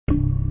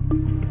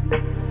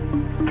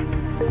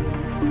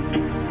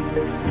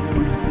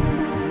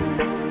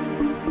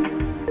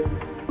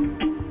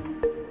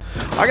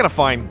I gotta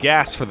find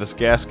gas for this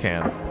gas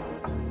can.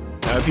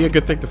 That'd be a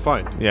good thing to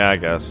find. Yeah, I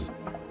guess.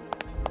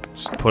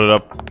 Just put it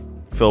up,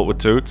 fill it with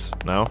toots?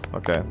 No?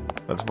 Okay.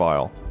 That's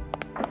vile.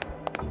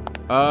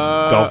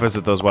 Don't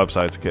visit those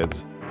websites,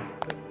 kids.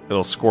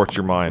 It'll scorch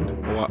your mind.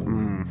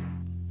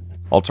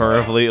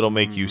 Alternatively, it'll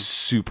make you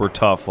super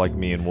tough like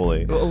me and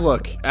Wooly.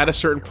 Look, at a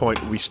certain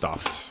point, we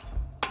stopped.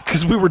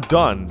 Because we were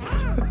done.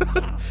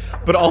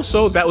 But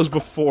also, that was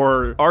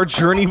before... Our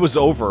journey was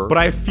over. But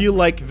I feel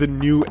like the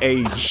new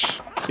age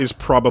is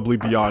probably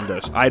beyond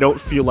us. I don't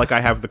feel like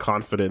I have the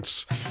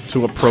confidence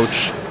to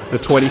approach the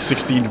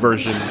 2016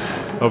 version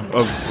of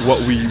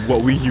what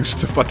we used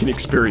to fucking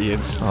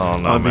experience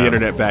on the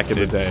internet back in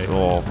the day.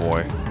 Oh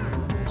boy.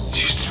 It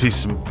used to be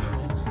some...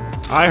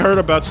 I heard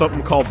about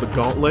something called the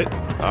Gauntlet.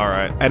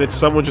 Alright. And it's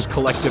someone just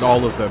collected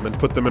all of them and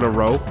put them in a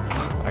row.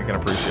 I can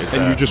appreciate that.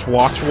 And you just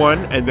watch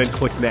one and then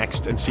click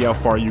next and see how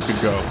far you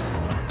can go.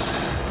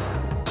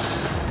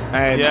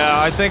 And yeah,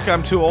 I think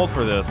I'm too old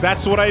for this.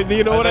 That's what I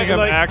think I'm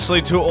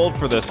actually too old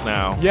for this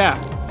now. Yeah.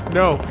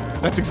 No,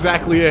 that's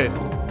exactly it.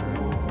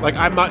 Like,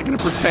 I'm not gonna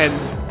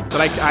pretend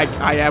that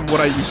I am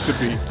what I used to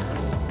be.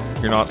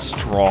 You're not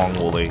strong,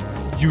 Wooly.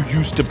 You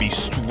used to be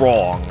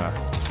strong.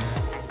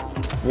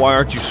 Why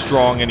aren't you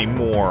strong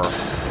anymore?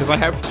 Because I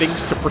have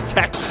things to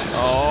protect.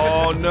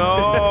 Oh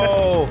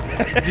no!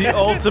 The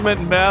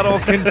ultimate battle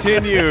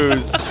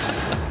continues.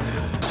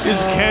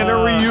 Is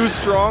canon Ryu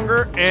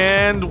stronger?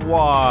 And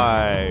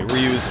why?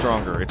 Ryu is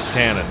stronger. It's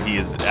canon. He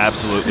is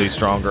absolutely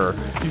stronger.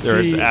 There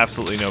is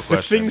absolutely no question.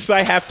 The things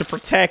I have to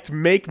protect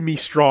make me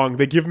strong.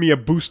 They give me a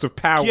boost of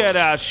power. Get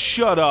out!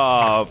 Shut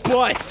up!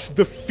 But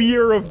the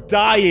fear of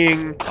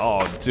dying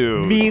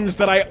means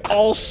that I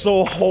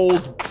also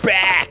hold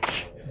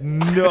back.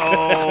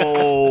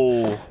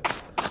 No!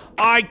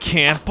 I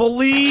can't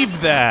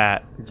believe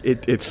that!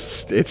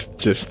 It's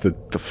just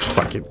the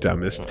fucking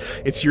dumbest.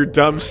 It's your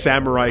dumb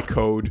samurai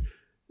code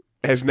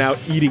has now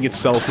eating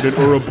itself in an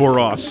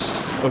Ouroboros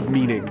of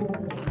meaning.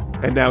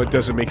 And now it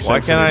doesn't make sense Why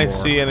can't anymore. I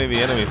see any of the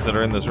enemies that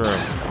are in this room?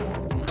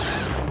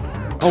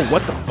 Oh,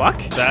 what the fuck?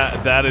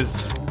 That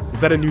is... Is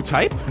that a new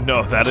type?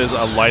 No, that is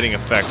a lighting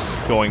effect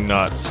going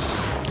nuts.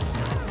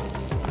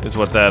 Is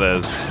what that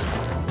is.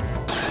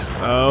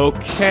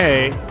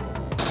 Okay.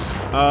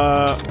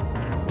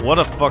 What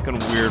a fucking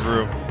weird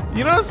room.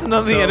 You notice none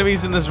of the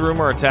enemies in this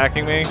room are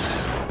attacking me?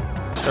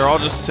 They're all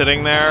just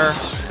sitting there,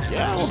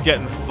 just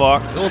getting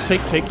fucked. We'll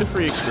take the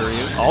free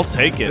experience. I'll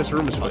take it. This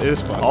room is fun. It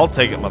is fun. I'll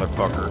take it,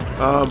 motherfucker.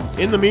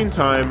 In the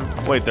meantime...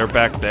 Wait, they're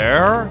back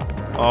there?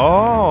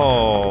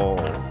 Oh.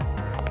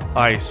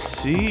 I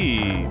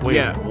see.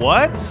 Wait,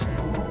 what?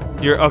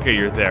 You're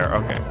there,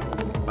 okay.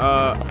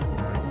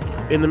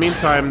 In the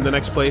meantime, the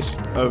next place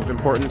of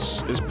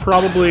importance is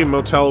probably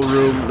motel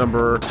room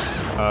number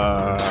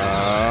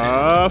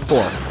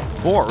 4.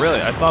 4,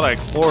 really? I thought I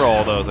explored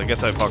all those. I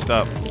guess I fucked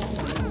up.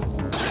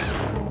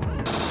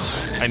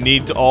 I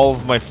need all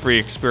of my free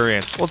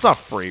experience. Well, it's not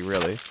free,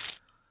 really.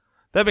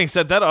 That being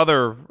said, that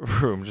other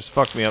room just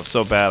fucked me up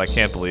so bad, I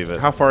can't believe it.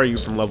 How far are you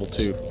from level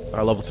 2?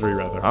 Level 3,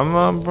 rather.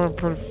 I'm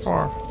pretty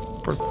far.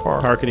 Pretty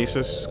far.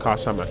 Pyrokinesis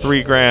costs how much?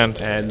 $3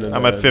 grand. And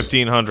I'm at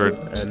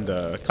 1,500. And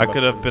I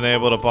could have been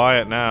able to buy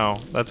it now.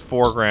 That's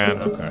 $4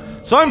 grand. Okay.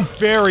 So I'm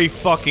very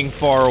fucking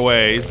far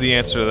away. Is the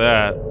answer to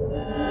that?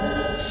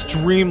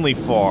 Extremely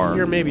far.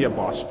 You're maybe a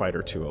boss fight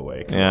or 2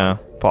 away. Yeah,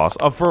 boss.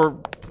 For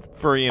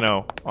you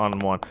know, on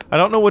one. I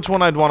don't know which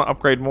one I'd want to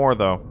upgrade more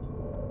though.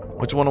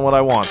 Which one would I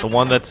want? The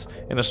one that's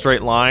in a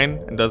straight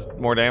line and does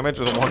more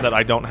damage, or the one that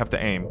I don't have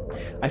to aim?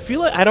 I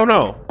feel like, I don't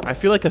know. I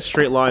feel like a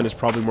straight line is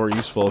probably more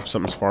useful if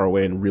something's far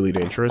away and really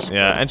dangerous.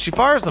 Yeah, and she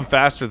fires them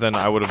faster than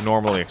I would have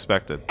normally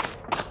expected.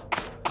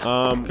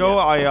 Go,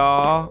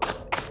 Aya.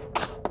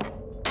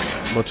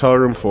 Motel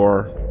room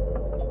 4.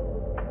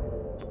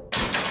 But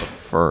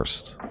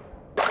first.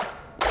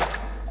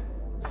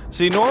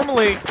 See,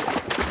 normally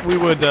we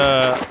would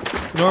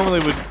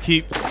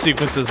keep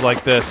sequences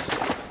like this.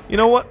 You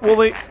know what,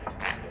 Wooly?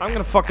 I'm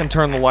gonna fucking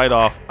turn the light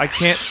off. I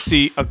can't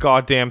see a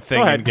goddamn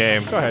thing in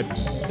game. Go ahead.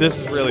 This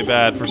is really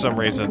bad for some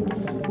reason.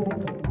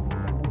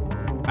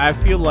 I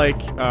feel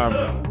like,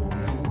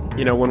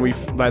 you know, when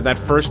that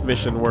first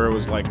mission where it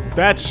was like,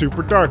 that's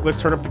super dark,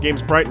 let's turn up the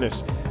game's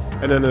brightness.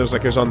 And then it was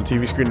on the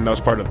TV screen and that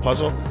was part of the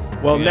puzzle.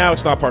 Well, now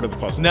it's not part of the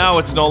puzzle. Now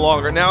it's no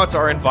longer. Now it's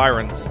our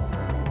environs.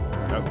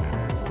 Okay.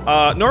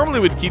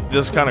 Normally we'd keep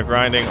this kind of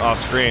grinding off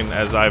screen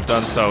as I've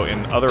done so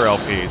in other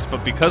LPs,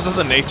 but because of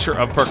the nature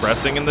of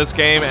progressing in this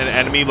game and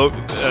enemy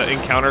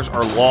encounters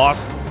are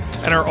lost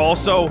and are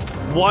also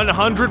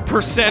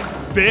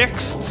 100%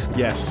 fixed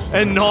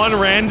and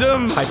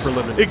non-random,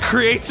 hyper-limited, it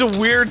creates a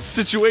weird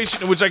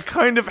situation in which I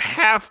kind of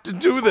have to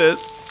do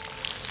this.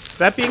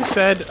 That being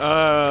said,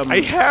 I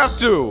have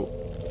to.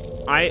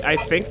 I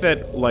think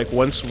that, like,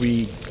 once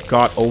we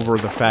got over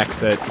the fact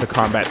that the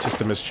combat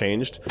system has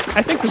changed,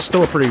 I think this is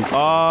still a pretty...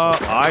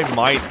 I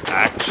might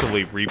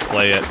actually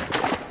replay it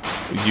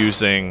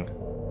using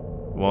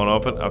Won't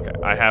open? Okay,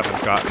 I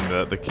haven't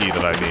gotten the key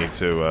that I need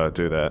to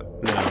do that.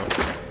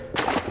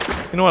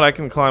 No. You know what? I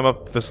can climb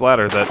up this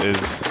ladder that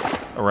is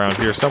around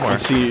here somewhere.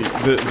 See,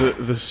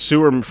 the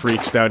sewer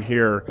freaks down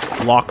here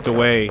locked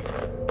away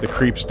the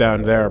creeps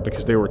down there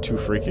because they were too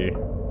freaky.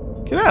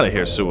 Get out of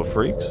here, sewer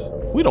freaks.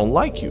 We don't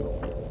like you.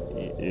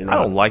 I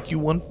don't like you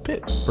one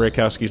bit.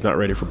 Brakowski's not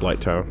ready for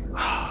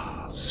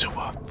Blighttown.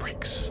 Sewer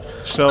freaks.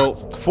 So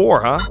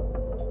 4, huh?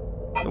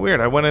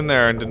 Weird, I went in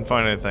there and didn't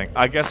find anything.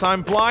 I guess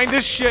I'm blind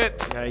as shit!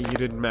 yeah, you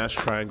didn't mash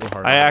triangle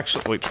hard. I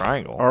actually... Wait,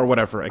 triangle? or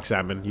whatever,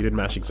 examine. You didn't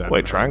mash examine.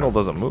 Wait, triangle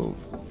doesn't move.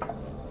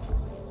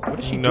 What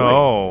is she doing?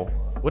 No.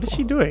 What is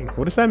she doing?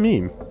 What does that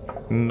mean?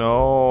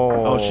 No.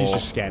 Oh, she's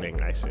just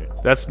scanning. I see.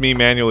 That's me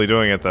manually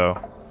doing it, though.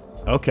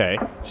 Okay,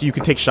 so you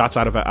can take shots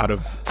out of I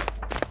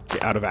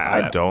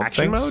don't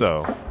action think mode?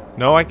 so.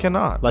 No, I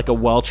cannot. Like a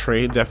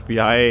well-trained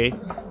FBI,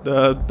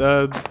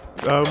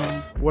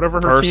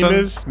 whatever her Person? team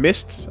is,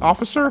 Mist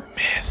officer.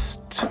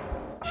 Mist.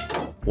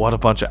 What a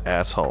bunch of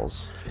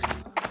assholes.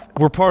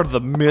 We're part of the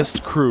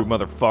Mist crew,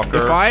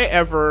 motherfucker. If I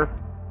ever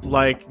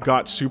like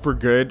got super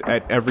good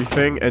at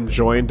everything and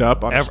joined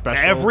up on a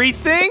special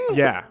everything?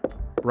 yeah,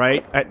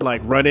 right, at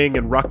like running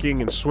and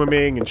rucking and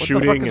swimming and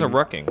shooting. What the fuck is a and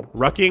rucking?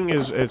 Rucking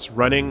is it's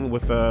running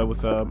with a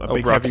big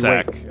heavy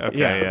rucksack. weight.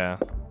 Okay, yeah.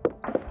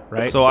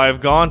 Right. So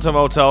I've gone to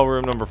motel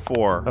room number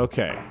 4.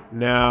 okay,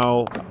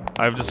 now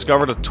I've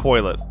discovered a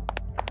toilet.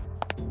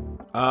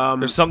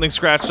 There's something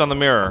scratched on the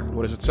mirror.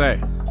 what does it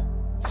say?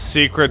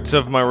 Secret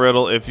of my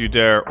riddle, if you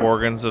dare.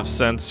 Organs of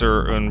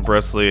censor and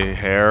bristly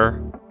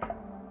hair.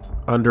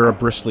 Under a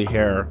bristly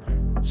hair,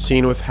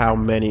 seen with how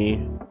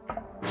many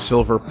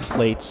silver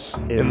plates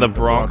In the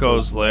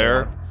Bronco's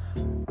lair.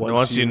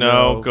 Once you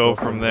know, go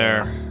from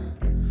there.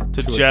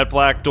 To jet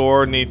black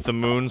door neath the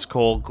moon's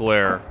cold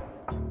glare.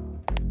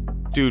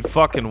 Dude,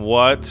 fucking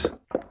what?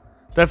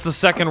 That's the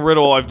second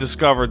riddle I've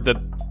discovered that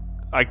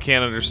I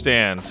can't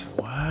understand.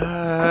 What?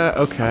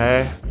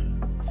 Okay.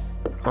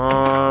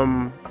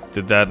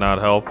 Did that not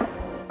help?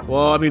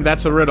 Well, I mean,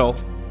 that's a riddle,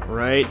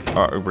 right?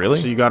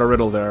 Really? So you got a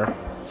riddle there.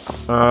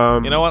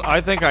 You know what?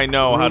 I think I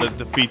know how to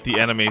defeat the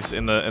enemies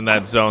in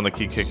that zone that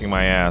keep kicking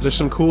my ass. There's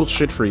some cool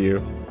shit for you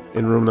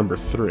in room number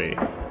 3.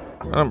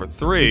 Number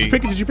 3?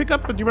 Did you pick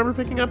up, do you remember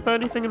picking up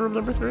anything in room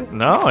number 3?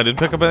 No, I didn't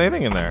pick up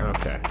anything in there.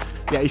 Okay.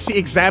 Yeah, you see,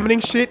 examining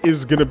shit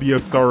is gonna be a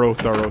thorough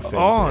thing.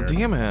 Oh, here.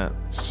 damn it.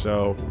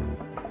 So...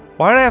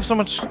 Why did I have so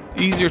much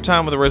easier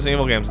time with the Resident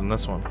Evil games than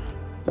this one?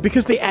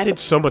 Because they added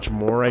so much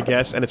more, I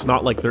guess, and it's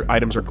not like their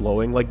items are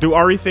glowing. Like, do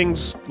RE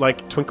things,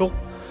 like, twinkle?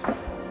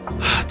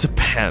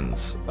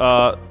 Depends.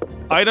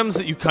 Items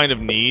that you kind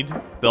of need,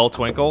 they'll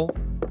twinkle.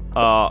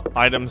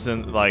 Items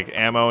in, like,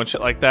 ammo and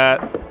shit like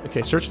that.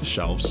 Okay, search the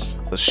shelves.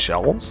 The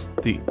shelves?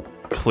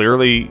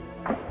 Clearly...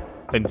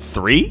 in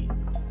 3?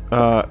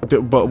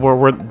 But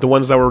were the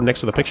ones that were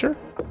next to the picture?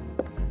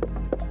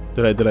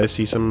 Did I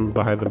see some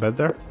behind the bed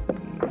there?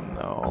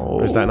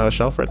 No. Is that not a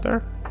shelf right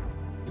there?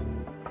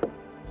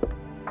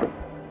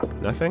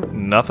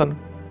 Nothing? Nothing.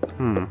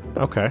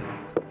 Okay.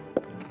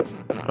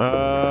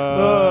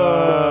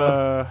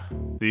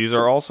 These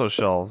are also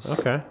shelves.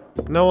 Okay.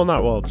 No, well,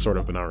 not well. It's sort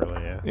of, but not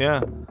really. Yeah.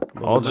 Yeah.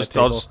 On I'll my just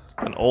table.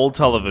 an old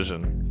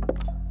television.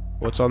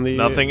 What's on the?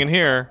 Nothing in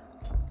here.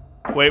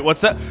 Wait,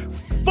 what's that?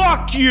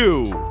 Fuck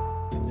you!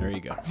 There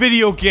you go.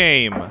 Video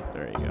game.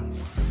 There you go.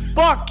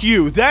 Fuck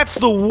you. That's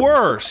the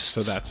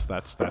worst. So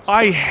that's.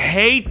 I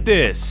hate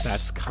this.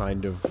 That's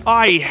kind of.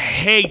 I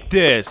hate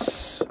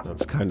this.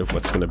 That's kind of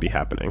what's going to be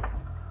happening.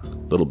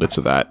 Little bits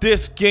of that.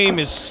 This game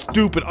is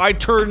stupid. I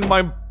turned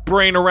my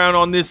brain around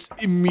on this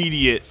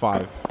immediate.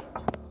 5.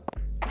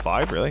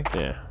 5, really?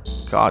 Yeah.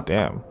 God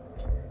damn.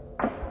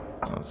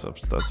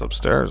 That's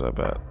upstairs, I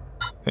bet.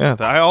 Yeah,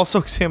 I also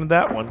examined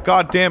that one.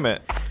 God damn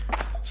it.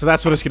 So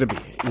that's what it's going to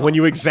be. When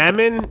you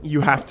examine,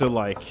 you have to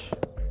like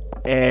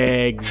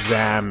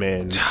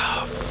examine.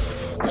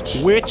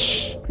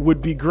 Which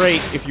would be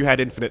great if you had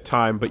infinite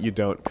time, but you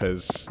don't,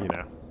 because, you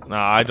know. No,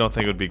 I don't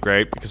think it would be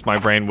great, because my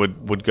brain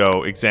would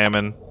go,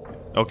 examine.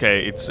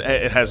 Okay,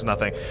 it has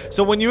nothing.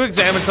 So when you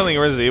examine something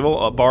in Resident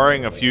Evil,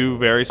 barring a few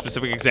very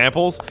specific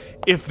examples,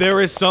 if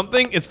there is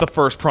something, it's the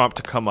first prompt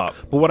to come up.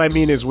 But what I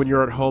mean is when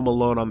you're at home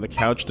alone on the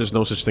couch, there's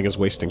no such thing as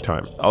wasting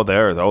time. Oh,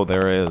 there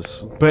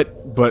is. But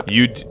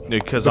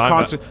Because the I'm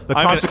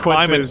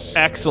consequences...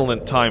 an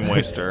excellent time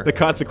waster. The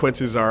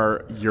consequences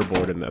are you're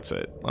bored and that's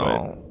it.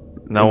 Oh.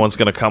 No one's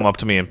gonna come up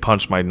to me and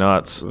punch my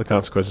nuts. The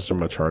consequences are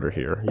much harder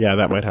here. Yeah,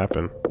 that might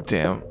happen.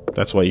 Damn.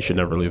 That's why you should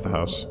never leave the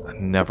house.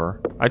 Never.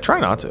 I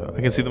try not to.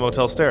 I can see the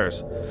motel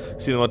stairs.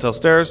 See the motel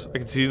stairs? I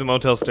can see the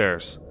motel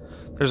stairs.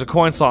 There's a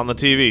coin slot on the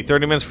TV.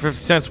 30 minutes for 50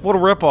 cents. What a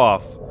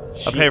ripoff.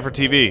 I pay for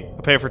TV.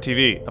 I pay for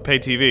TV. I pay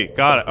TV.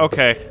 Got it.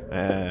 Okay.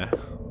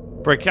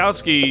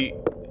 Brakowski...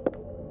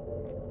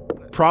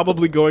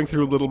 Probably going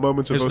through little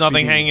moments of There's OCD.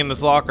 nothing hanging in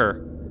this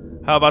locker.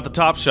 How about the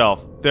top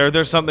shelf?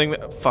 There's something...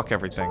 Fuck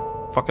everything.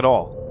 Fuck it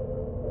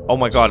all. Oh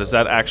my god, is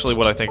that actually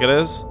what I think it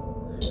is?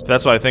 If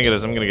that's what I think it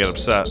is, I'm gonna get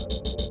upset.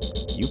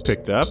 You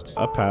picked up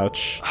a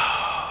pouch.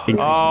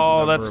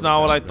 Oh, that's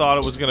not what I thought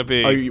it was going to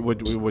be. Oh,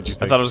 what'd you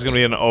think? I thought it was going to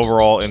be an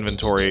overall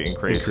inventory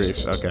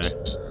increase. Okay.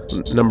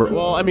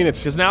 Well, I mean,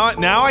 it's... Because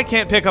now I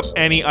can't pick up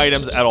any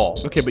items at all.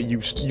 Okay, but you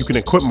can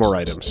equip more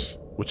items,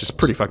 which is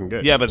pretty fucking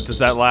good. Yeah, but does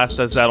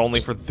that only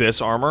for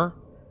this armor?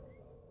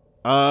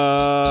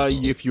 Probably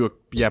if you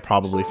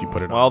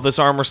put it on. Well, this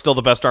armor's still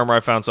the best armor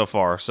I've found so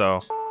far, so...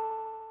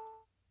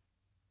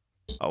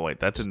 Oh wait,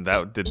 that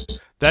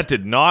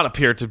did not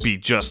appear to be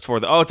just for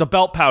the... Oh, it's a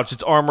belt pouch.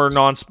 It's armor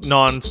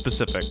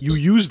non-specific. You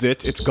used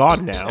it. It's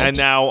gone now. And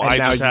now I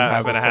just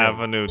happen to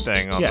have a new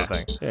thing on the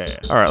thing. Yeah.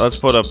 All right, let's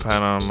put a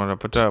pen on.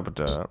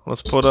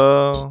 Let's put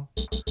a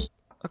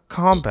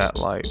combat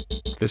light.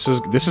 This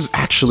is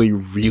actually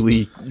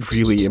really,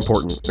 really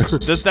important.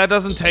 That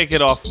doesn't take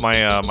it off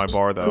my my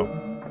bar though.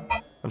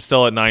 I'm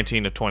still at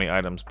 19 to 20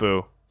 items.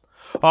 Boo.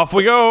 Off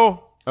we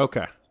go.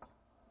 Okay.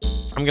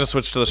 I'm gonna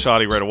switch to the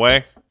shoddy right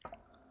away.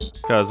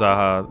 Because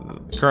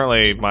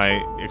currently my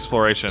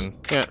exploration.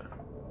 Yeah.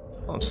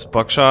 It's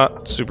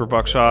buckshot, super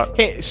buckshot.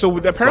 Hey, so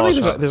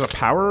apparently there's a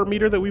power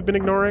meter that we've been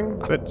ignoring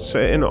that's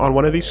on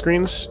one of these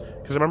screens.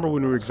 Because I remember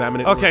when we were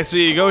examining. Okay, so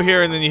you go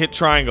here and then you hit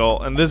triangle,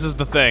 and this is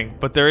the thing.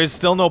 But there is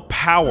still no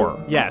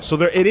power. Yeah,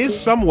 so it is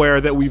somewhere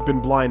that we've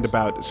been blind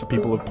about. Some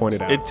people have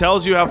pointed out. It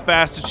tells you how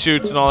fast it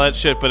shoots and all that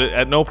shit, but it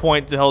at no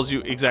point tells you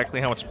exactly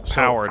how much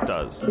power it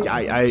does.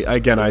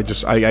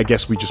 I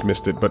guess we just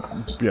missed it, but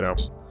you know.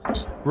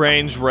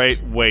 Range,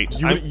 rate, weight.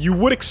 You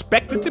would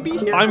expect it to be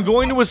here? I'm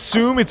going to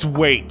assume it's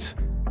weight,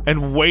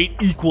 and weight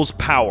equals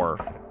power.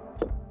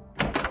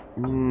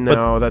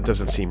 No, that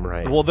doesn't seem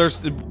right. Well,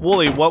 there's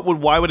Wooly.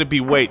 Why would it be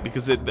weight?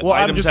 Because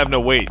items have no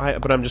weight.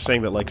 But I'm just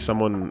saying that, like,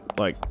 someone,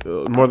 like,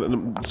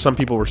 some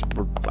people were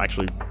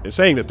actually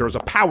saying that there was a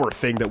power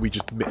thing that we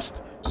just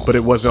missed, but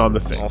it wasn't on the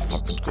thing. I'll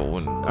fucking go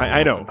in.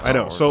 I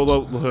know.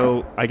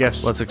 So I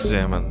guess let's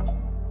examine.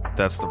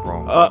 That's the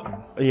wrong button.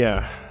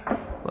 Yeah.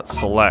 Let's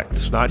select.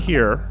 It's not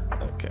here.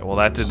 Okay, well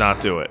that did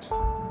not do it.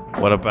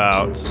 What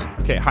about...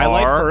 Okay,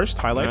 highlight first.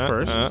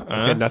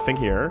 Okay, nothing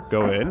here.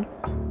 Go in.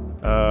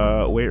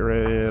 Wait,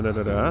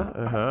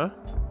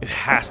 It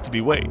has to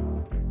be weight.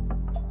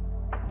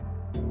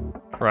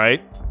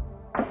 Right?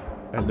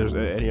 And there's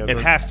any other... It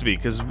has to be,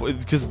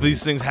 because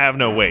these things have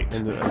no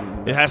weight.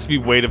 It has to be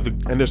weight of the...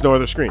 And there's no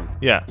other screen?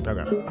 Yeah.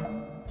 Okay.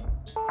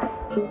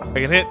 I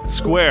can hit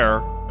square,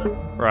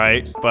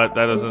 right? But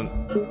that doesn't...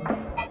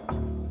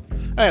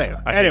 Anyway,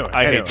 I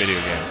hate video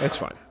games.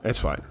 It's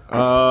fine.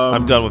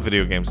 I'm done with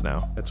video games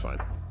now. It's fine.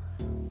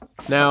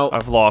 Now...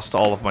 I've lost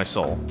all of my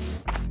soul.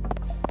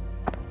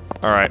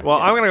 Alright, well,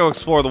 I'm gonna go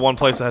explore the one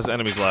place that has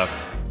enemies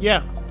left.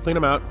 Yeah, clean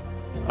them out.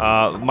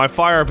 My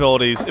fire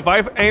abilities... If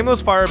I aim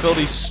those fire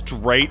abilities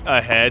straight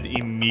ahead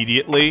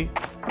immediately,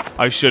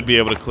 I should be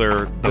able to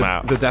clear them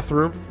out. The death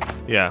room?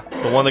 Yeah.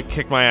 The one that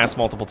kicked my ass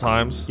multiple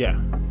times? Yeah.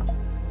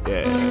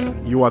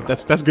 Yeah. You want...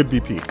 That's good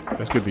BP.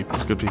 That's good BP.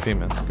 That's good BP,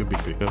 man. Good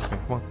BP. Okay,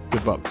 come on.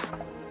 Good bump.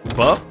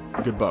 Bup?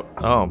 Good bump.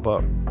 Oh,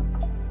 bup.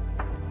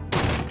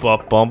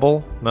 Bup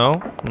Bumble? No?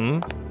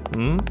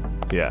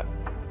 Yeah.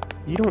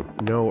 You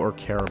don't know or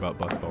care about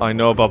Buck Bumble. I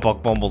know about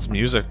Buck Bumble's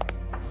music.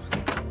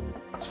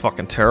 It's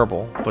fucking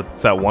terrible, but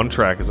that one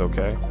track is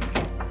okay.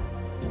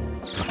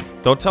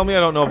 Don't tell me I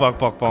don't know about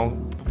Buck Bumble,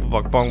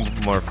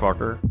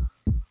 motherfucker.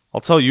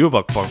 I'll tell you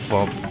about Buck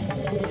Bumble.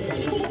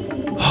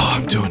 Oh,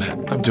 I'm doing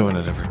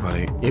it,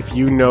 everybody. If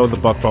you know the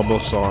Buck Bumble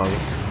song,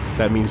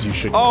 that means you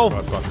should know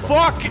about Buck Bumble.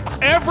 Fuck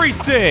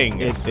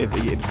everything!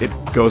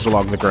 It goes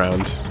along the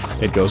ground.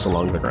 It goes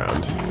along the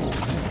ground.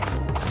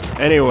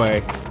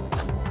 Anyway.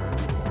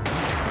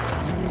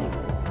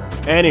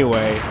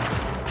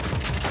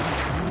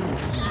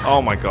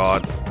 Oh my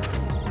god.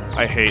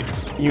 I hate...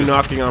 You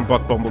knocking on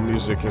Buck Bumble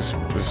music is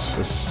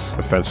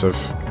offensive.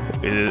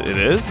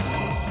 It is?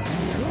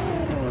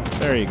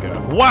 There you go.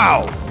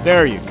 Wow!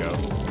 There you go.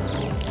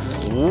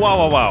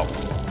 Wow.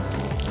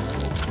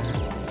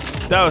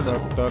 That was...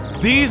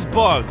 Duck, these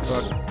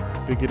bugs...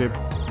 Bigoted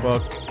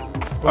buck.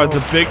 Are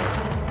the big...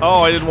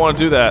 Oh, I didn't want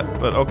to do that,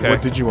 but okay.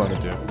 What did you want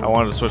to do? I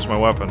wanted to switch my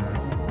weapon.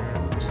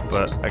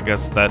 But I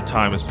guess that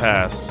time has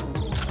passed.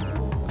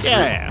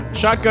 Yeah.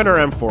 Shotgun or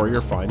M4,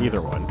 you're fine,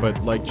 either one.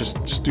 But, like,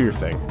 just do your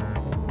thing.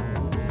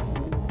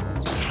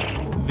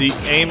 The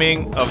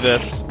aiming of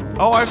this...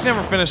 Oh, I've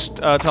never finished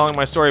telling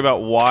my story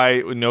about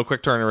why no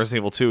quick turn in Resident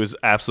Evil 2 is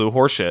absolute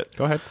horseshit.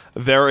 Go ahead.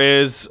 There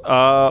is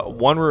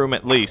one room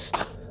at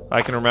least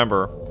I can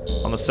remember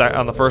on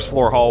the first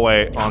floor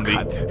hallway on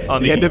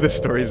the end of the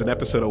story is an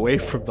episode away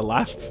from the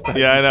last time.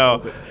 Yeah, I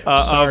know.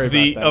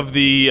 Sorry of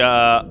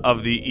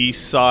the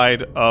east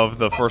side of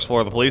the first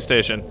floor of the police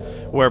station,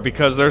 where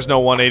because there's no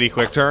 180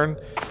 quick turn,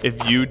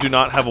 if you do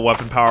not have a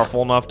weapon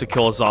powerful enough to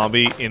kill a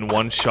zombie in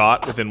one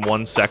shot within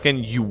 1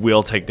 second, you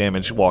will take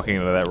damage walking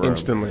into that room.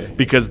 Instantly.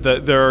 Because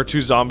there are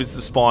two zombies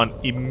that spawn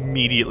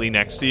immediately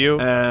next to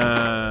you,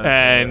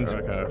 and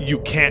you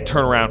can't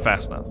turn around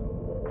fast enough.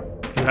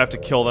 You have to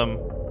kill them,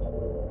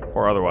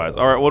 or otherwise.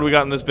 Alright, what do we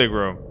got in this big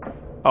room?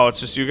 Oh,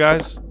 it's just you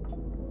guys?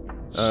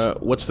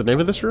 What's the name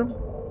of this room?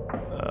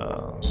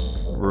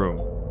 Room.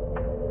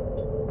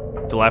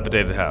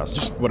 Dilapidated house.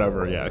 Just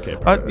whatever. Yeah. Okay.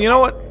 You know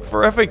what?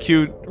 For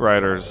FAQ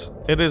writers,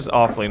 it is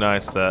awfully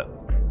nice that...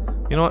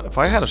 You know what? If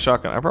I had a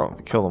shotgun, I'd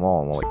probably kill them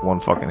all in like one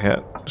fucking hit.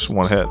 Just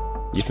one hit.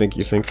 You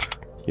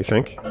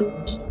think?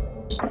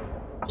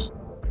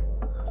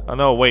 Oh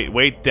no, wait.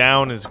 Weight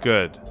down is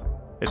good.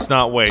 It's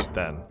not weight,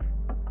 then.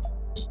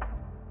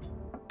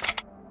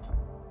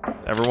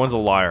 Everyone's a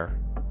liar,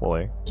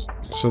 Wooly.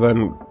 So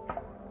then...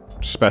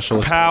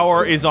 Specialist...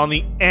 Power is on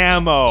the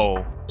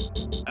ammo!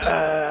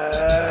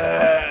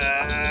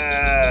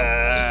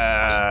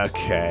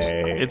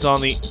 Okay. It's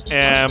on the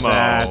ammo.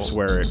 That's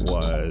where it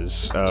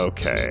was.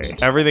 Okay.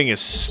 Everything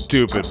is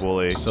stupid,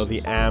 Wooly. So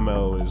the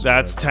ammo is...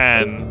 That's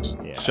 10.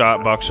 Yeah.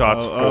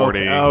 Buckshot's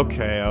 40.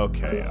 Okay.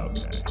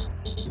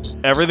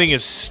 Everything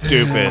is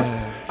stupid.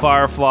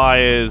 Firefly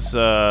is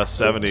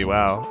 70.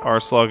 Wow. Our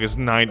slug is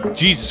 9.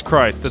 Jesus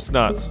Christ, that's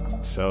nuts.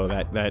 So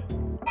that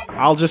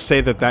I'll just say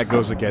that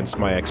goes against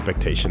my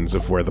expectations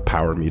of where the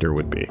power meter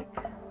would be.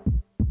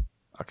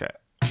 Okay.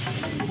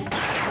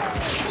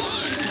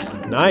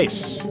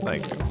 Nice.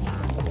 Thank you.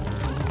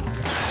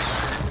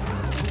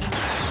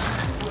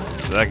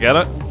 Did I get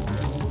it?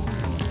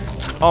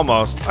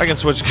 Almost. I can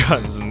switch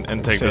guns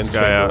and take this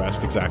guy out. The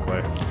rest,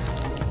 exactly.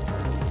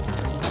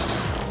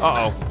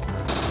 Uh-oh.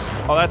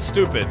 Oh, that's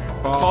stupid.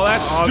 Oh,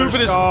 that's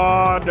stupid as...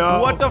 Oh,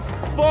 no. What the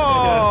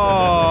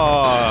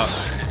fuck?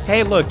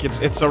 Hey, look,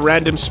 it's a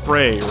random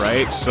spray,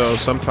 right? So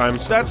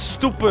sometimes... That's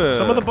stupid.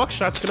 Some of the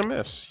buckshot's gonna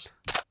miss.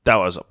 That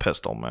was a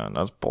pistol, man.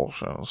 That's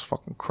bullshit. That was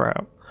fucking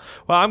crap.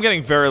 Well, I'm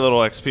getting very little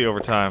XP over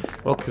time.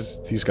 Well,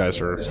 because these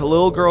guys are... There's a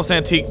little girl's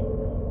antique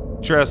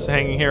dress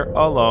hanging here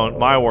alone.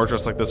 Maya wore a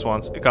dress like this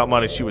once. It got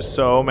money. She was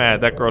so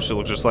mad. That girl should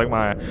look just like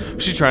Maya.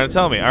 She's trying to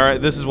tell me.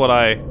 Alright, this is what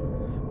I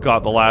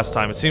got the last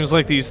time. It seems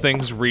like these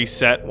things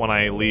reset when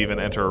I leave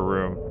and enter a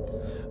room.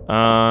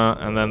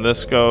 And then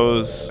this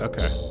goes...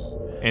 Okay.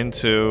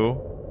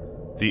 Into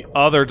the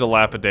other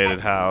dilapidated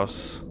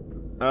house.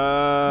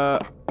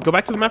 Go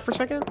back to the map for a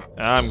second?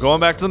 I'm going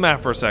back to the map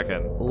for a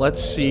second.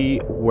 Let's see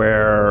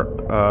where,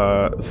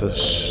 the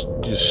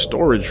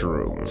storage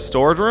room...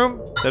 Storage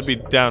room? That'd be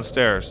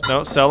downstairs.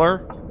 No,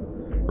 cellar?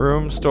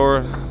 Room,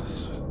 store...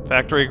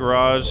 Factory,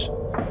 garage,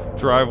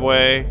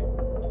 driveway,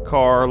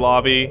 car,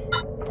 lobby,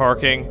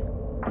 parking,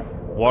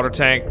 water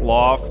tank,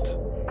 loft...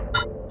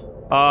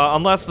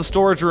 unless the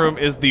storage room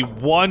is the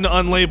one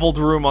unlabeled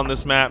room on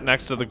this map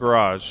next to the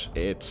garage.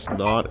 It's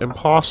not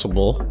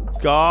impossible.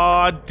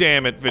 God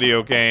damn it,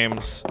 video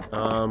games.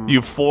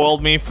 You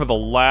foiled me for the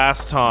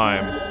last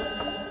time.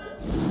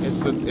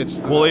 It's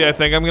the... Wooly, I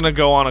think I'm gonna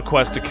go on a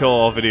quest to kill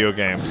all video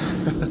games.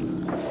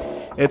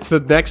 It's the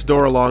next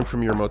door along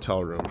from your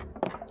motel room.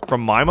 From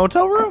my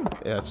motel room?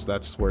 Yeah,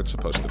 that's where it's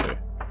supposed to be.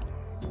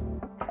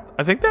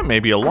 I think that may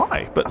be a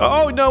lie, but...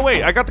 Oh, no,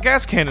 wait, I got the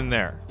gas can in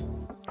there.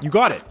 You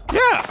got it?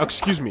 Yeah! Oh,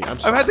 excuse me, I'm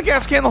sorry. I've had the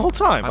gas can the whole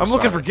time. I'm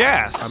looking for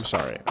gas. I'm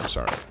sorry.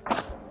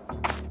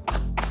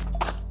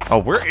 Oh,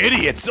 we're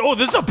idiots. Oh,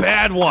 this is a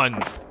bad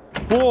one.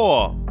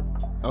 Whoa.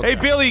 Okay. Hey,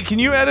 Billy, can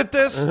you edit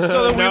this so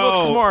that we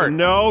look smart?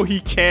 No, he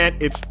can't.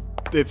 It's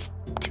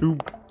too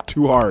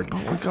hard.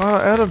 Oh, we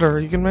got an editor.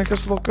 You can make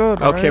us look good,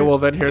 okay, right? well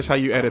then here's how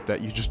you edit that.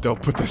 You just don't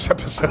put this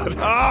episode.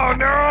 Oh,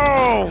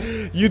 no!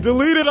 You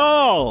delete it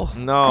all!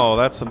 No,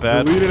 that's a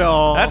bad... Delete it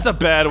all. That's a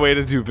bad way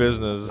to do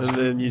business. And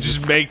then you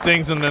just make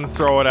things and then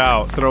throw it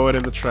out. Throw it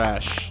in the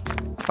trash.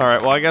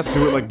 Alright, well I guess...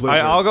 Do it like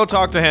Blizzard. I'll go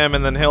talk to him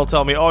and then he'll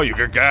tell me, oh, you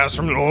get gas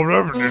from the...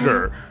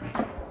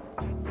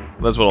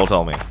 That's what he'll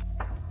tell me.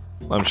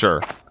 I'm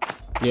sure.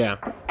 Yeah.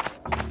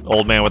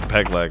 Old man with the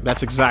peg leg.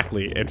 That's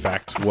exactly, in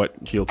fact, what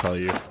he'll tell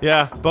you.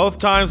 Yeah, both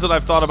times that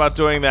I've thought about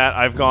doing that,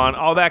 I've gone,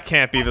 oh, that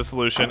can't be the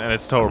solution, and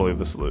it's totally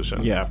the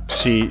solution. Yeah,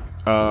 see,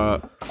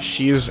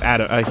 she's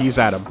Adam, he's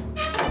Adam,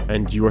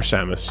 and you are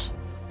Samus,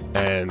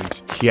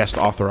 and he has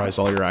to authorize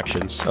all your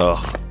actions.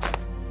 Ugh.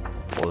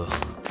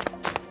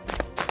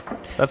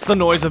 That's the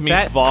noise of me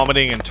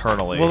vomiting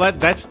internally. Well,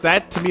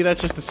 that to me,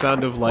 that's just the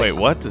sound of like... Wait,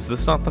 what? Is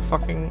this not the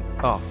fucking...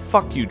 Oh,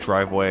 fuck you,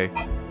 driveway.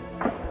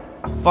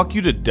 Fuck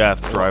you to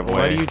death, driveway.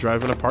 Why do you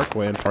drive in a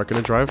parkway and park in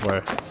a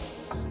driveway?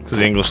 Because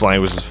the English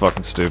language is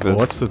fucking stupid. Well,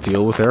 what's the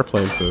deal with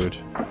airplane food?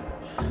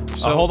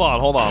 So hold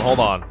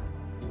on.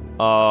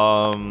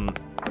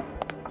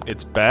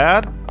 It's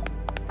bad?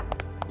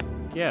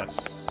 Yes.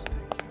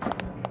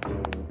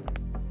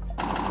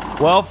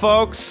 Well,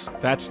 folks.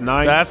 That's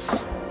 9.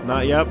 That's...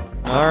 Not, yep.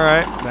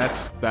 Alright.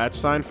 That's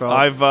Seinfeld.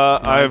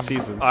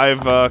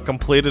 I've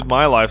completed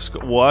my life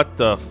what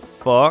the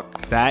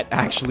fuck? That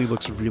actually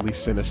looks really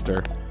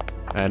sinister.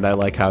 And I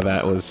like how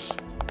that was...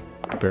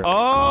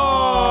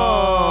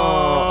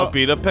 Oh! A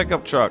beat-up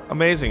pickup truck.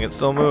 Amazing, it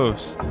still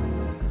moves.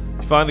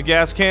 You find the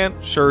gas can?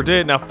 Sure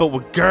did, now filled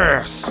with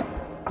gas.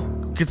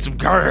 Go get some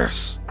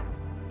gas.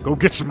 Go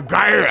get some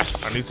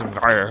gas! I need some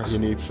gas. You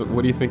need some...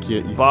 What do you think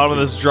you Bottom of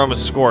this drum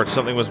is scorched.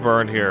 Something was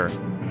burned here.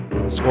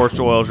 Scorched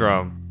oil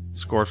drum.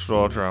 Scorched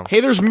oil drum.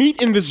 Hey, there's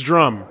meat in this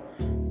drum!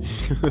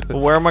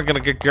 Well, where am I gonna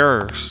get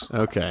gas?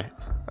 Okay.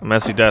 A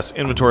messy desk.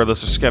 Inventory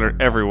lists are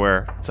scattered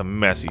everywhere. It's a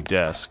messy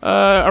desk.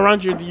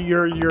 Around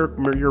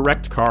your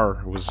wrecked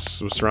car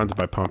was surrounded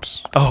by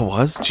pumps. Oh, it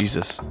was?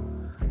 Jesus.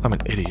 I'm an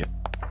idiot.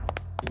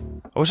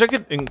 I wish I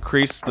could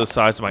increase the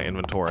size of my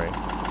inventory.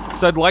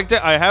 Because I'd like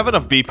to... I have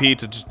enough BP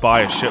to just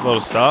buy a shitload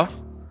of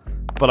stuff,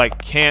 but I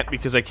can't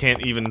because I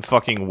can't even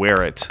fucking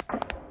wear it.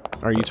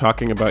 Are you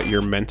talking about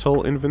your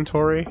mental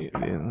inventory?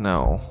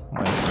 No.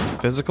 My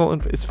physical...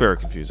 It's very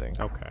confusing.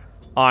 Okay.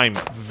 I'm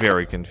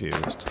very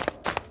confused.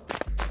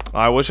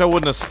 I wish I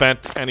wouldn't have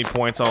spent any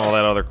points on all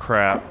that other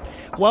crap.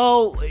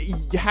 Well,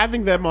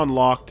 having them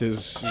unlocked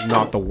is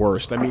not the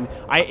worst. I mean,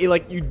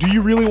 do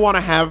you really want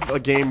to have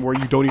a game where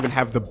you don't even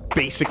have the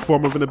basic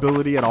form of an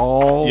ability at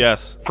all?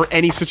 Yes. For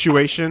any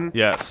situation?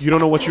 Yes. You don't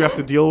know what you have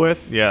to deal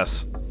with?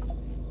 Yes.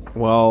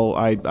 Well,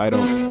 I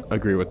don't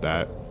agree with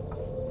that.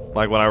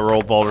 Like when I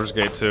rolled Baldur's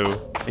Gate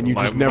 2. And you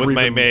just never with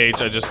my even...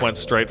 mage, I just went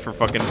straight for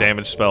fucking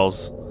damage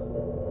spells.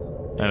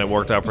 And it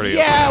worked out pretty...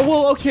 Yeah,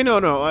 well, okay,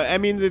 no. I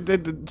mean,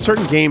 the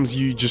certain games,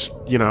 you just,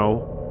 you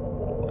know...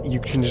 You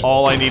can just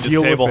all I need is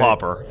table with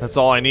hopper. That's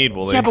all I need,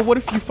 Willie. Yeah, but what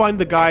if you find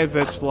the guy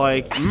that's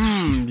like,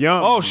 yum.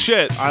 Oh,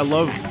 shit. I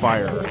love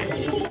fire.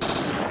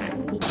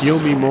 Heal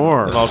me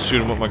more. And I'll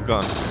shoot him with my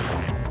gun.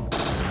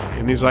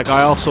 And he's like,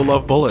 I also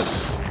love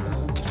bullets.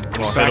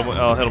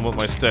 I'll hit him with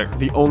my stick.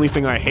 The only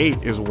thing I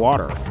hate is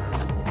water.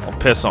 I'll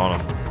piss on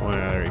him. Oh,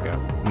 yeah, there you go.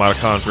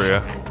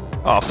 Mitochondria.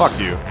 Oh, fuck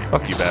you.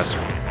 Fuck you,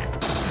 bastard.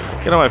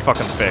 Get out of my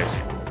fucking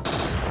face.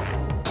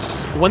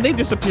 When they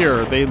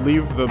disappear, they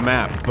leave the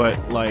map,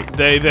 but, like...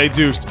 They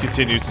do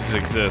continue to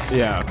exist.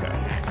 Yeah, okay.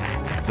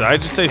 Did I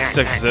just say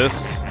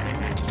exist?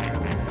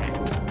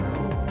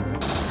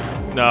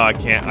 No, I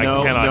can't. I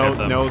cannot hit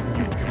them. No,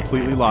 you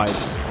completely lied.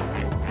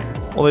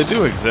 Well, they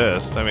do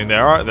exist. I mean,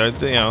 they're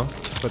you know...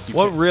 But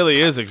what really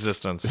is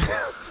existence?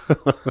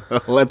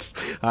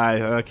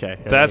 Okay.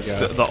 That's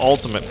the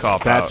ultimate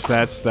cop-out.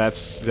 That's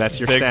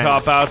your big stand.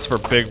 cop-outs for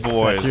big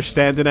boys. That's your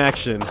stand in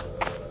action.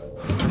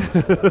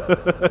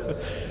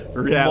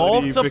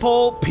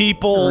 Multiple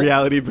people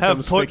have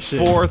put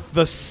fiction. forth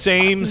the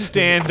same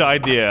stand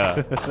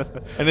idea,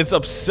 and it's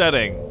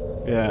upsetting.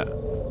 Yeah.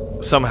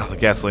 Somehow the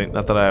gasoline,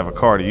 not that I have a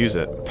car to use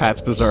it.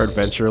 Pat's Bizarre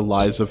Adventure,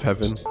 Lies of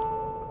Heaven.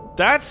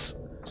 That's,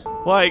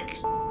 like,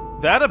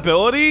 that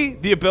ability,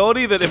 the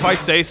ability that if I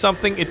say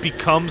something it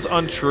becomes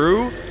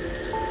untrue,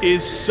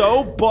 is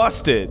so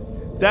busted.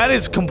 That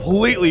is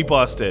completely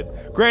busted.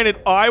 Granted,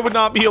 I would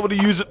not be able to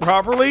use it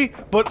properly,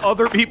 but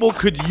other people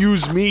could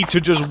use me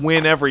to just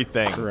win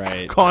everything.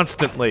 Right.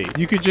 Constantly.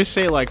 You could just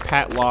say, like,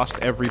 Pat lost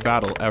every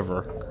battle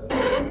ever.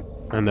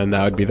 And then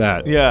that would be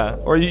that. Yeah.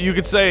 Or you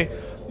could say,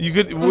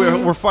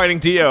 we're fighting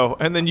Dio,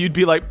 and then you'd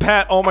be like,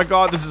 Pat, oh my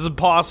god, this is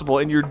impossible,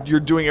 and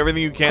you're doing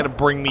everything you can to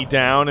bring me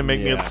down and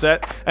make me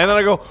upset. And then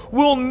I go,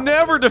 we'll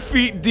never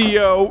defeat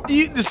Dio,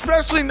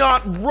 especially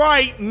not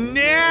right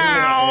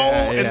now.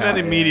 And then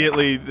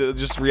immediately,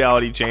 just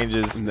reality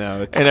changes.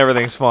 No, and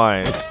everything's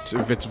fine.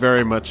 It's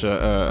very much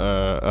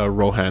a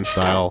Rohan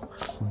style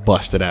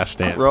busted ass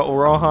stand.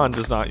 Rohan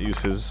does not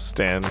use his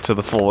stand to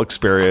the full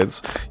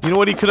experience. You know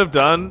what he could have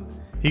done?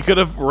 He could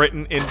have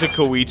written into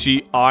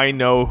Koichi, I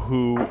know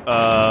who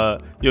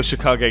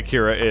Yoshikage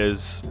Kira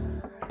is.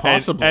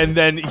 Possibly. And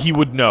then he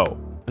would know.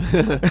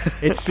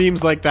 It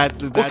seems like that's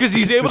well, because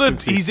he's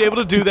able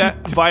to do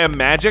that via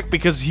magic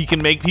because he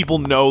can make people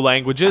know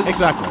languages.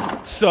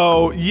 Exactly.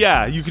 So,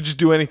 yeah, you could just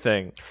do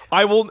anything.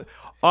 At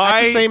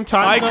the same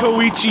time,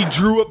 Koichi,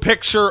 drew a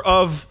picture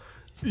of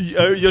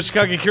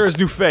Yoshikage Kira's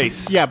new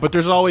face. Yeah, but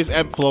there's always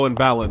ebb, flow, and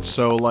balance.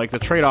 So, like, the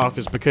trade-off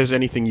is because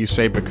anything you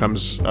say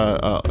becomes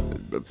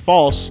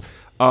false,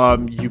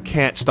 you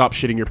can't stop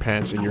shitting your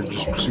pants, and you're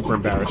just super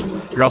embarrassed.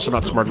 You're also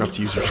not smart enough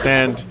to use your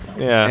stand.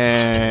 Yeah.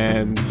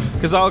 And...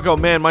 Because I'll go,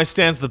 man, my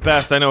stand's the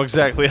best. I know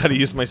exactly how to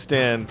use my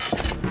stand.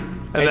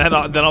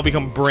 And then I'll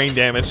become brain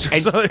damaged.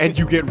 And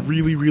you get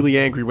really, really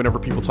angry whenever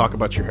people talk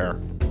about your hair.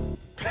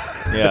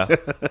 Yeah.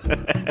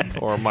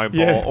 Or my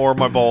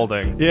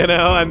balding. You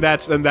know, and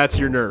that's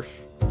your nerf.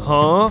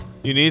 Huh?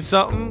 You need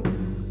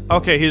something?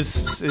 Okay,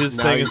 his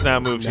thing is now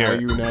moved here.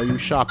 Now you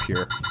shop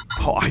here.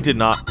 Oh, I did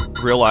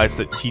not realize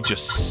that he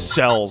just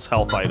sells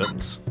health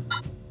items.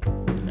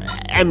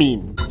 I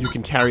mean, you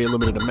can carry a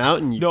limited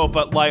amount and you... No,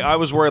 but like I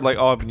was worried like,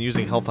 oh, I've been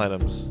using health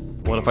items.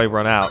 What if I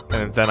run out?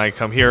 And then I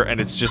come here and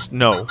it's just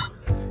no.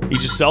 He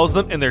just sells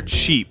them and they're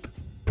cheap.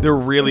 They're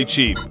really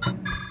cheap.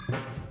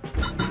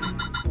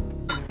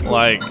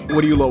 Like,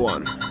 what are you low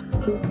on?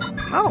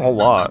 Not a whole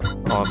lot,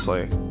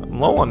 honestly. I'm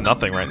low on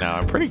nothing right now.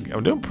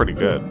 I'm doing pretty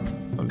good.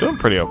 I'm doing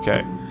pretty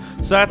okay.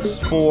 So that's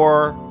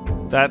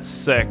 4. That's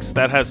 6.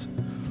 That has.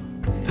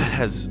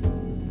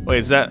 Wait,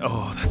 is that?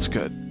 Oh, that's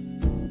good.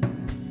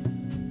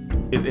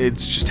 It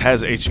just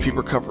has HP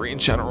recovery in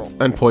general.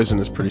 And poison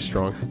is pretty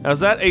strong. Now, is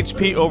that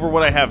HP over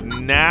what I have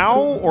now,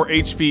 or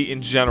HP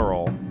in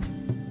general?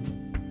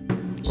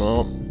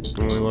 Well,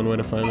 only one way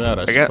to find out,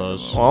 I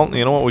suppose. Well,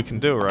 you know what we can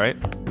do, right?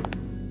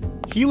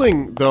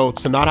 Healing, though,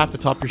 to not have to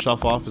top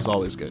yourself off is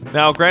always good.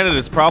 Now, granted,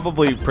 it's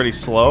probably pretty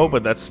slow,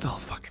 but that's still a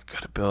fucking good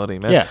good ability,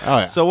 man. Yeah, oh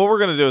yeah. So what we're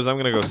gonna do is I'm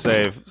gonna go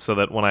save so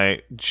that when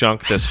I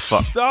junk this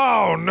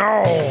Oh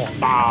no!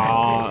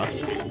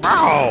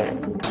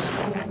 Ow!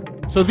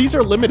 So these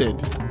are limited,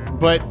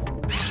 but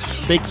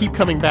they keep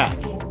coming back.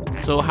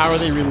 So how are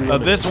they really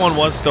limited? This one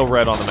was still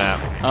red on the map.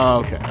 Oh,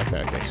 okay,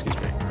 excuse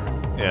me.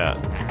 Yeah.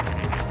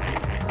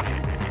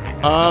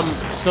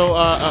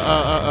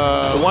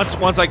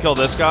 Once I kill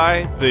this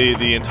guy,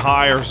 the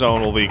entire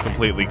zone will be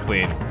completely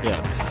clean.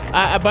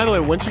 Yeah. By the way,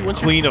 once you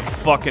clean of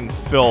fucking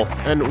filth.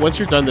 And once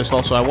you're done this,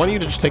 also, I want you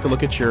to just take a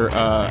look at your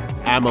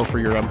ammo for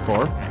your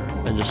M4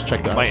 and just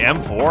check that. My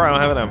M4? I don't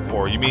have an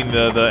M4. You mean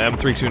the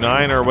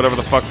M329 or whatever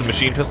the fuck the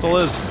machine pistol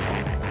is?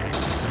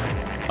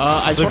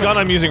 The gun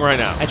I'm using right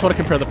now. I just want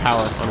to compare the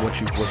power on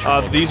what you're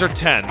these are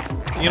 10.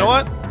 You know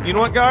what? You know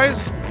what,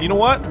 guys? You know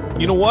what?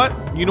 You know what?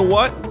 You know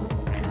what?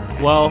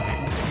 Well,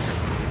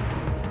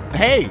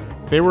 hey,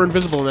 they were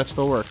invisible and that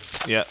still works.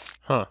 Yeah.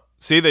 Huh.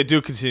 See, they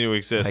do continue to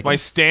exist. My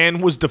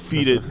stand was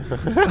defeated.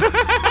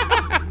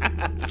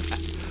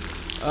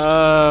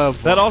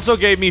 That also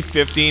gave me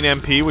 15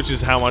 MP, which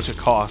is how much it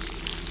cost.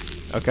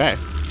 Okay.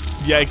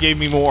 Yeah, it gave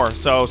me more,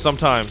 so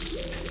sometimes.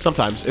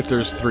 Sometimes, if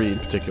there's 3 in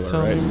particular,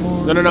 right?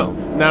 No.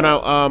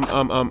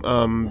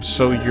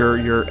 So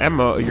your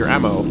ammo.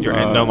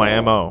 No, my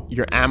ammo.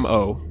 Your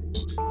ammo.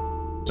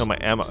 No, my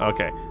ammo.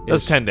 Okay,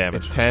 that's 10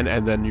 damage. It's 10,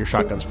 and then your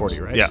shotgun's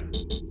 40, right? Yeah.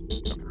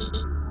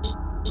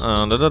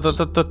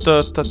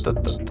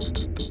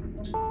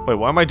 Wait,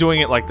 why am I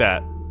doing it like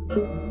that?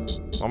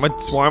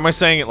 Why am I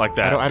saying it like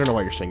that? I don't know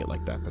why you're saying it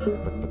like that,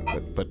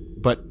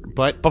 but.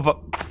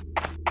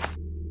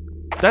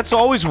 That's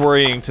always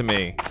worrying to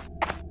me.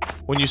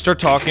 When you start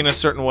talking a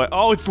certain way.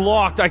 Oh, it's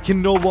locked. I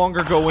can no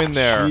longer go in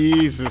there.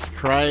 Jesus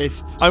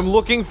Christ. I'm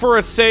looking for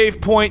a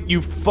save point,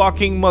 you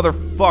fucking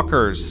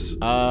motherfuckers.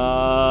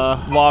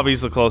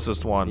 Lobby's the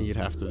closest one. You'd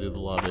have to do the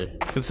lobby.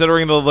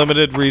 Considering the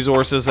limited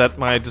resources at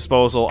my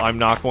disposal, I'm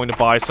not going to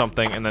buy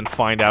something and then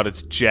find out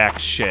it's jack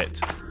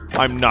shit.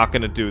 I'm not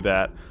going to do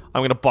that. I'm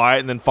going to buy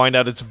it and then find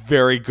out it's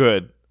very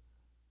good.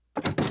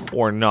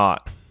 Or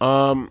not.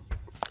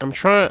 I'm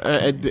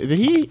trying. Did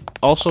he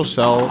also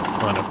sell?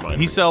 Oh, never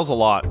mind. He sells a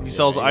lot. He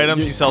sells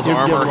items. He sells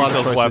armor. He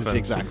sells weapons.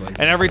 Exactly.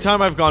 And every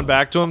time I've gone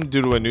back to him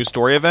due to a new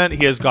story event,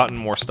 he has gotten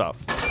more stuff.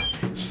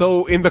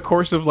 So in the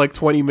course of like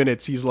 20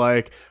 minutes, he's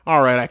like,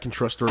 "All right, I can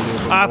trust her a little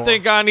bit more." I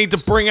think I need to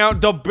bring out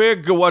the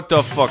big. What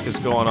the fuck is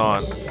going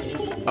on?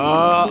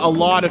 A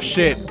lot of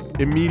shit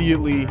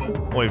immediately.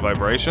 Wait,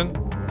 vibration?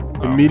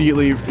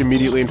 Immediately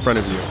in front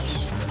of you.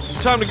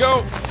 Time to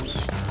go.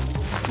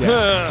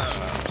 Yeah.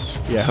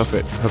 Yeah, hoof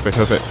it.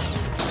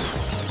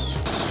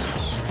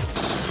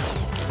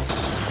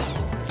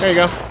 There you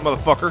go.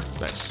 Motherfucker.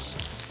 Nice.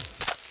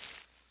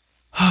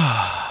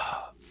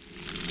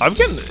 I'm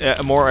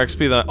getting more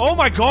XP than oh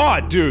my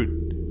god, dude!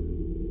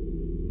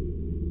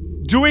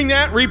 Doing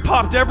that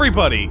repopped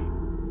everybody!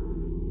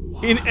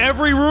 In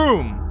every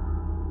room!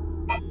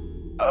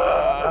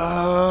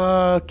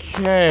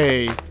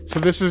 Okay. So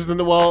this is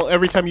well,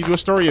 every time you do a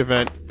story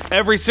event.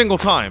 Every single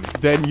time.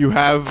 Then you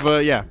have,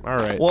 yeah,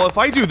 alright. Well, if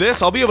I do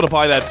this, I'll be able to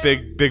buy that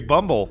big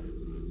Bumble.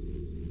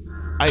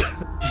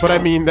 But I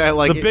mean that,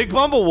 like... The big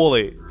Bumble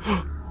Woolly.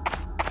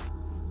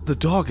 The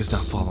dog is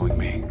not following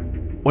me.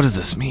 What does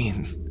this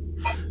mean?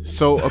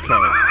 So, okay.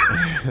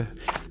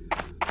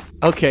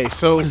 Okay,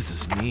 so... What does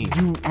this mean?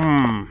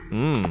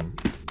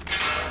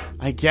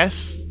 I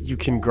guess you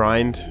can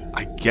grind.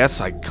 I guess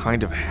I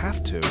kind of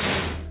have to.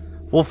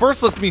 Well,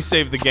 first let me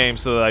save the game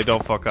so that I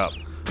don't fuck up.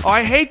 Oh,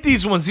 I hate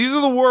these ones. These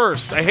are the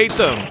worst. I hate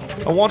them.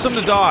 I want them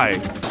to die.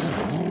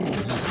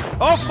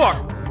 Oh,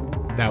 fuck!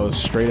 That was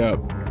straight up.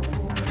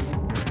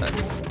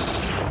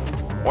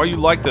 Why are you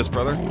like this,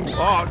 brother?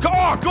 Oh,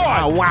 God!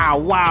 Oh,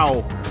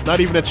 wow. Not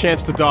even a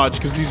chance to dodge,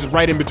 because he's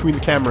right in between the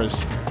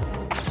cameras.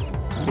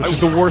 Which is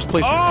the worst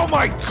place. Oh,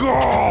 my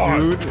God!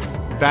 Dude,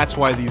 that's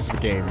why these are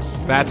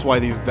games. That's why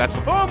these...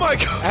 Oh, my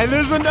God! And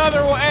there's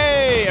another one!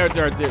 Hey!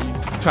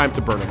 Time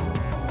to burn them.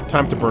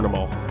 Time to burn them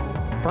all.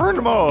 Burn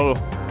them all!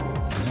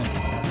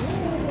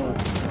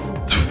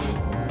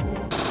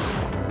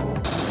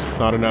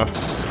 Not enough.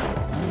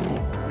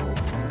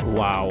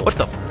 Wow. What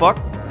the fuck?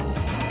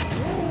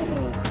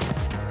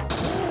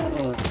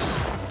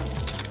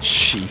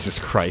 Jesus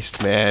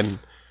Christ, man.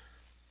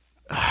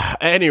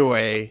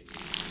 Anyway.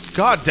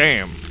 God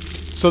damn.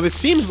 So it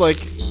seems like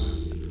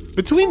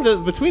between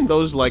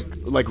those like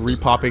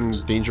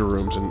repopping danger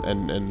rooms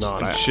and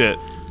not shit.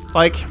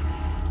 Like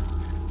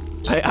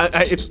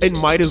it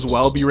might as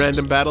well be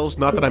random battles.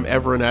 Not that I'm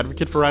ever an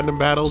advocate for random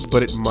battles,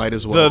 but it might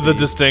as well. The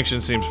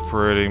distinction seems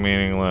pretty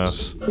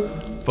meaningless.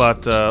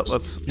 But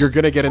You're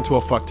gonna get into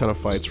a fuck ton of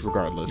fights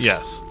regardless.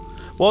 Yes.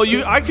 Well,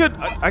 I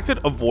could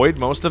avoid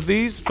most of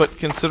these, but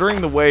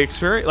considering the way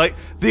experience, like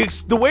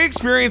the way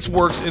experience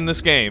works in this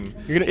game,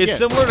 is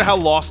similar to how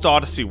Lost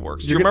Odyssey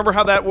works. Do you remember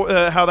how that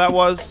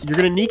was? You're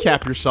gonna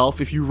kneecap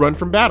yourself if you run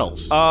from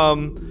battles.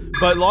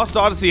 But Lost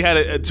Odyssey had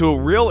it to a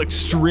real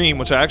extreme,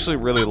 which I actually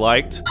really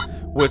liked.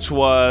 Which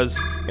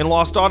was in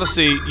Lost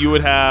Odyssey, you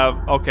would have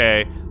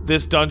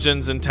this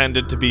dungeon's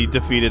intended to be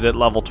defeated at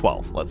level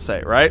 12, let's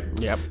say, right?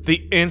 Yep.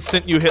 The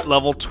instant you hit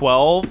level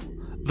 12,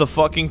 the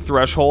fucking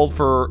threshold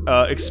for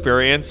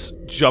experience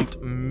jumped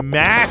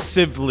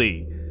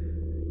massively.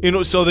 You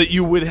know, so that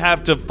you would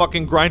have to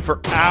fucking grind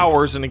for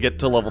hours and to get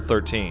to level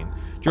 13. Do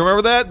you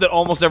remember that? That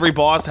almost every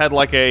boss had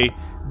like a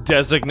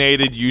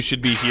designated you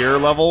should be here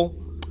level?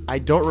 I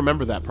don't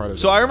remember that part of it.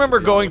 So I remember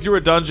going through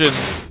a dungeon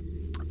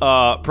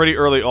pretty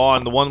early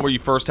on, the one where you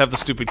first have the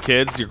stupid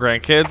kids, your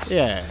grandkids.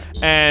 Yeah.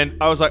 And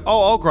I was like,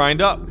 oh, I'll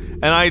grind up.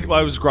 And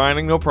I was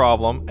grinding, no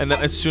problem. And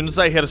then as soon as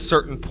I hit a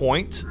certain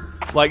point,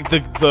 like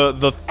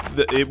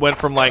it went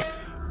from like,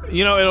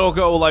 you know, it'll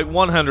go like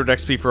 100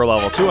 XP for a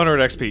level, 200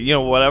 XP, you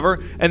know, whatever.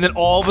 And then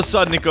all of a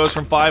sudden it goes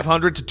from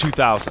 500 to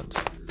 2,000.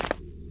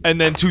 And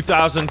then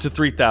 2,000 to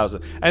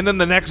 3,000. And then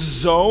the next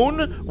zone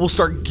will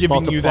start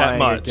giving you that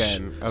much.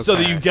 Again. Okay. So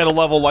that you get a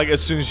level like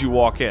as soon as you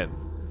walk in.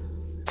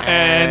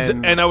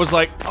 And I was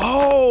like,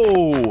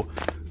 oh,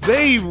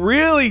 they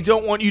really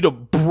don't want you to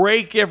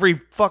break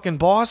every fucking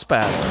boss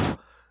battle.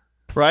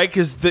 Right?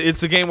 Because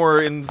it's a game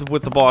where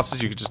with the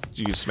bosses you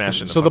can smash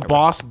into. So the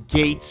boss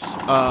gates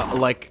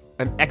like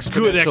an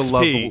exponential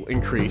level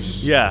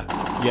increase. Yeah.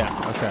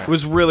 Yeah, okay. It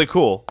was really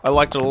cool. I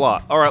liked it a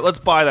lot. Alright, let's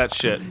buy that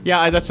shit.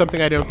 Yeah, that's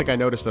something I don't think I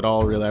noticed at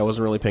all, really. I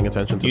wasn't really paying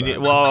attention to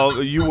that.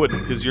 Well, you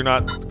wouldn't, because you're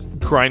not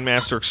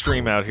Grindmaster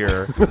Extreme out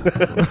here.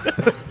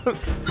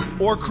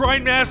 Or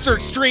Grindmaster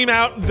Extreme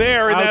out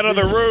there in that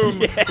other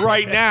room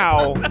right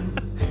now.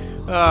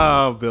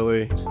 Oh,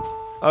 Billy.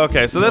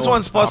 Okay, so this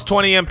one's plus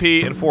 20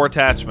 MP and 4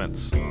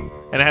 attachments.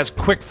 And it has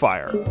quick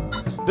fire.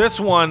 This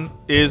one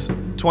is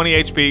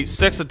 20 HP,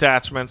 6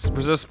 attachments,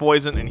 resists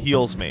poison, and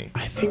heals me.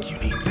 I think you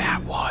need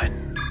that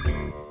one.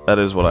 That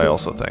is what I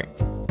also think.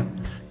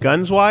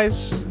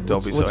 Guns-wise?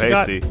 Don't be so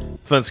hasty.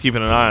 Flint's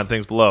keeping an eye on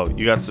things below.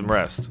 You got some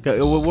rest.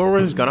 What were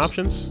his gun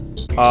options?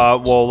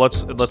 Well,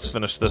 let's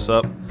finish this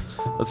up.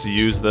 Let's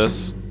use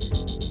this.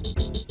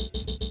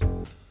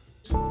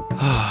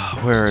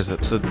 Where is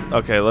it?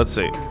 Okay, let's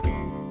see.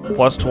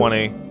 Plus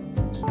 20.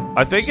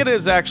 I think it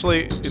is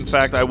actually, in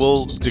fact, I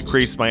will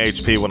decrease my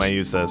HP when I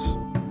use this.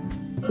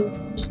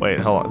 Wait,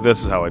 hold on.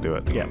 This is how I do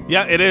it. Yeah.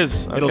 Yeah, it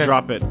is. Okay. It'll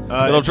drop it.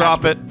 It'll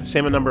drop it.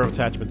 Same number of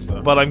attachments,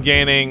 though. But I'm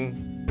gaining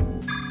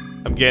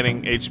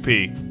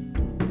HP.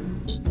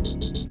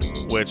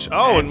 Which,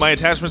 and my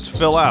attachments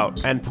fill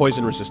out. And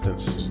poison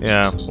resistance.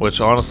 Yeah,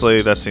 which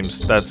honestly, that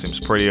seems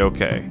pretty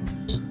okay.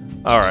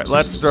 Alright,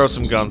 let's throw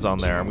some guns on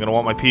there. I'm gonna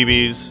want my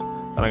PBs,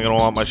 and I'm gonna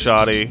want my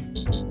shoddy.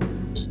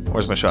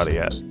 Where's my shoddy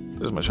at?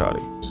 There's my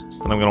shoddy.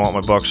 And I'm gonna want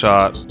my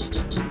buckshot.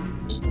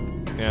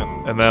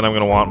 Yeah, and then I'm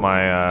gonna want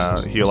my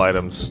heal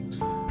items.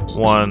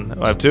 One.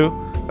 I have 2?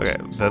 Okay,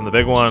 then the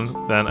big one,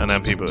 then an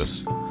MP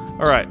boost.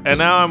 Alright, and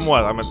now I'm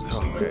what?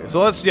 Okay, so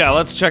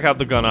let's check out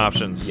the gun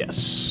options.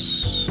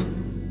 Yes.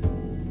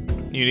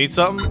 You need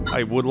something?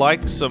 I would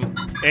like some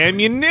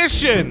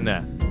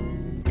ammunition!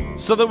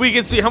 So that we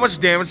can see how much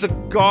damage the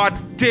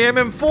goddamn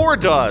M4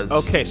 does!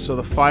 Okay, so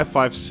the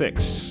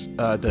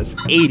 5.56 does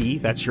 80.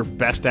 That's your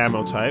best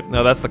ammo type.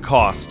 No, that's the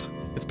cost.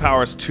 Its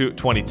power is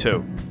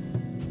 22.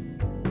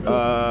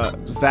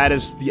 That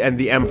is the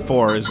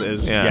M4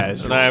 is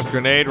and I have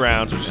grenade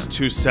rounds, which is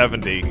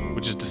 270,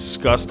 which is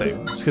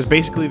disgusting. Because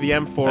basically the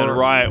M4 and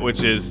riot,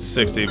 which is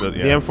 60, but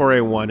yeah. The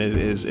M4A1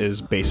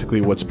 is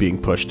basically what's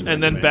being pushed.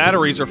 And then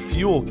batteries or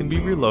fuel can be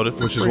reloaded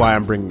for which free. is why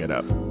I'm bringing it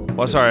up.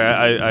 Well,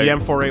 sorry, the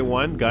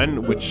M4A1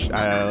 gun, which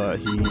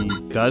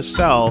he does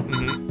sell,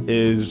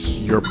 is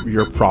your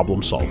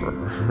problem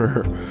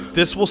solver.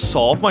 This will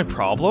solve my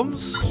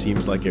problems?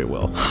 Seems like it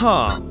will.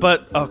 Huh,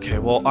 but, okay,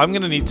 well, I'm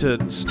gonna need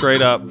to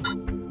straight up...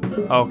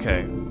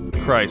 Okay,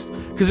 Christ.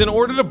 Because in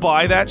order to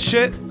buy that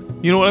shit,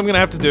 you know what I'm gonna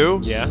have to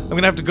do? Yeah? I'm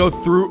gonna have to go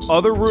through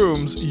other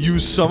rooms,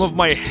 use some of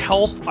my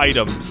health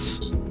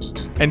items,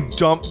 and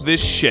dump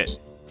this shit.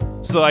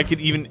 So that I could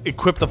even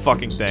equip the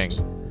fucking thing.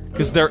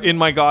 Because they're in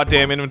my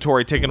goddamn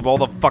inventory, taking up all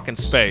the fucking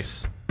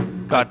space.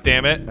 God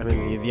damn it. I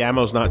mean, the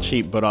ammo's not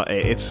cheap, but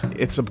it's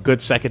a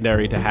good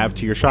secondary to have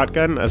to your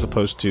shotgun, as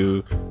opposed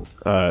to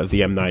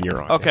the M9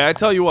 you're on. Okay, I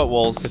tell you what,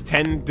 Wolves. It's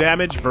 10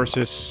 damage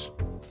versus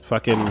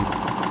fucking...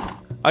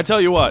 I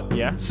tell you what.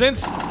 Yeah?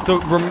 Since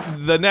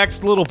the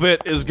next little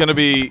bit is gonna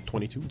be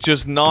 22.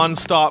 Just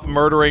non-stop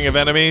murdering of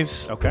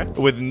enemies. Okay.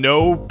 With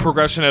no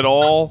progression at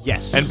all.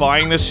 Yes. And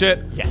buying this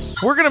shit.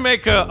 Yes. We're gonna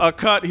make a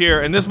cut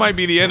here, and this might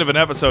be the end of an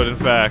episode, in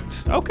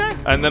fact. Okay.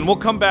 And then we'll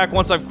come back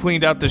once I've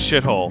cleaned out this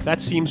shithole.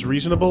 That seems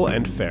reasonable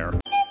and fair.